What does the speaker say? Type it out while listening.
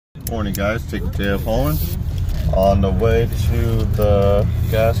Morning guys, take the day of hauling. On the way to the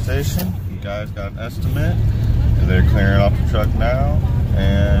gas station, you guys got an estimate and they're clearing off the truck now,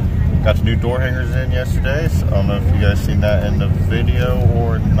 and got the new door hangers in yesterday, so I don't know if you guys seen that in the video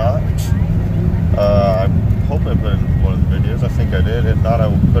or not. I hope I put it in one of the videos. I think I did. If not, I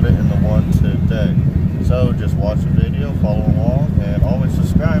will put it in the one today. So just watch the video, follow along, and always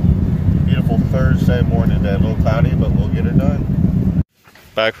subscribe. Beautiful Thursday morning today. A little cloudy, but we'll get it done.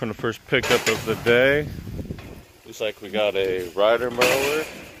 Back from the first pickup of the day. Looks like we got a rider mower,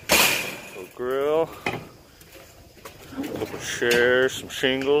 a grill, a couple chairs, some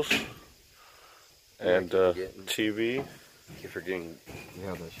shingles, and TV. Keep forgetting you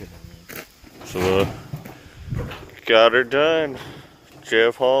have that shit on me. So got her done.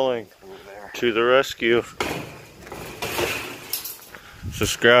 JF Hauling to the rescue.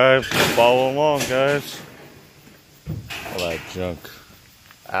 Subscribe, follow along, guys. All that junk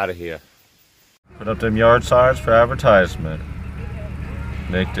out of here. Put up them yard signs for advertisement.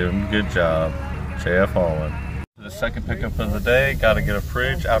 Nick doing a good job. JF Hauling. The second pickup of the day, got to get a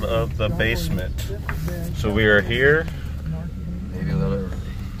fridge out of the basement. So we are here. Maybe a little early.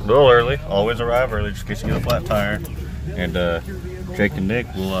 A little early. Always arrive early just in case you get a flat tire. And Jake and Nick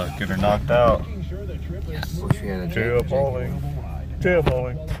will get her knocked out. Yes. Wish we had a JF Hauling. JF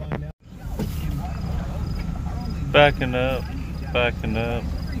Hauling. Backing up, backing up,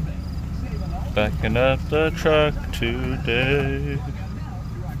 backing up the truck today.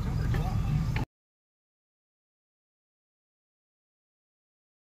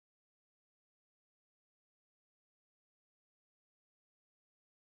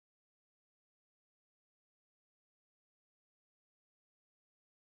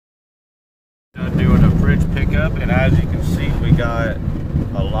 Doing a fridge pickup, and as you can see, we got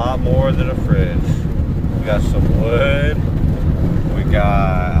a lot more than a fridge. We got some wood, we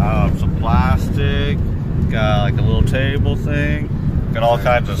got some plastic, got like a little table thing, got all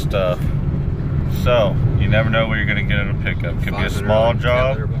kinds of stuff. So you never know what you're gonna get in a pickup. Could be a small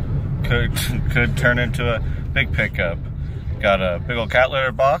job, could turn into a big pickup. Got a big old cat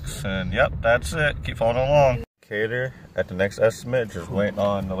litter box, and yep, that's it. Keep following along. Cater at the next estimate, just waiting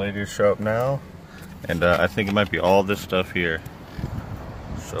on the lady to show up now, and I think it might be all this stuff here.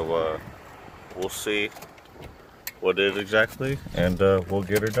 So we'll see what it is exactly, and we'll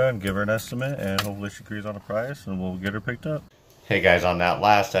get her done, give her an estimate, and hopefully she agrees on a price, and we'll get her picked up. Hey guys, on that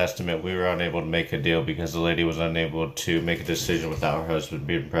last estimate, we were unable to make a deal because the lady was unable to make a decision without her husband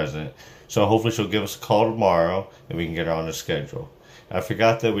being present. So hopefully she'll give us a call tomorrow, and we can get her on the schedule. I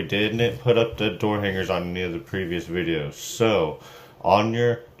forgot that we didn't put up the door hangers on any of the previous videos. So on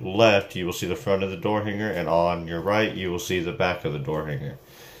your left, you will see the front of the door hanger, and on your right, you will see the back of the door hanger.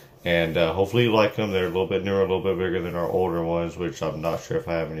 And hopefully you like them. They're a little bit newer, a little bit bigger than our older ones, which I'm not sure if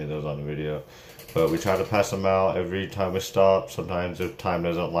I have any of those on the video. But we try to pass them out every time we stop. Sometimes if time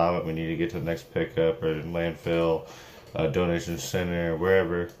doesn't allow it, we need to get to the next pickup or landfill, donation center,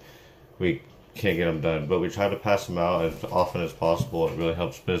 wherever. We can't get them done, but we try to pass them out as often as possible. It really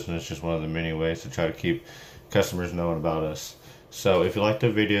helps business, just one of the many ways to try to keep customers knowing about us. So if you like the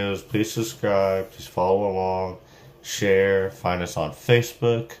videos, please subscribe, please follow along, share, find us on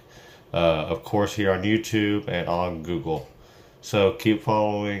Facebook, of course here on YouTube and on Google. So keep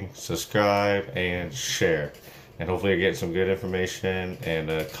following, subscribe, and share, and hopefully you're getting some good information,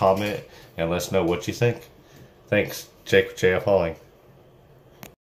 and comment and let us know what you think. Thanks. Jake with JF Hauling.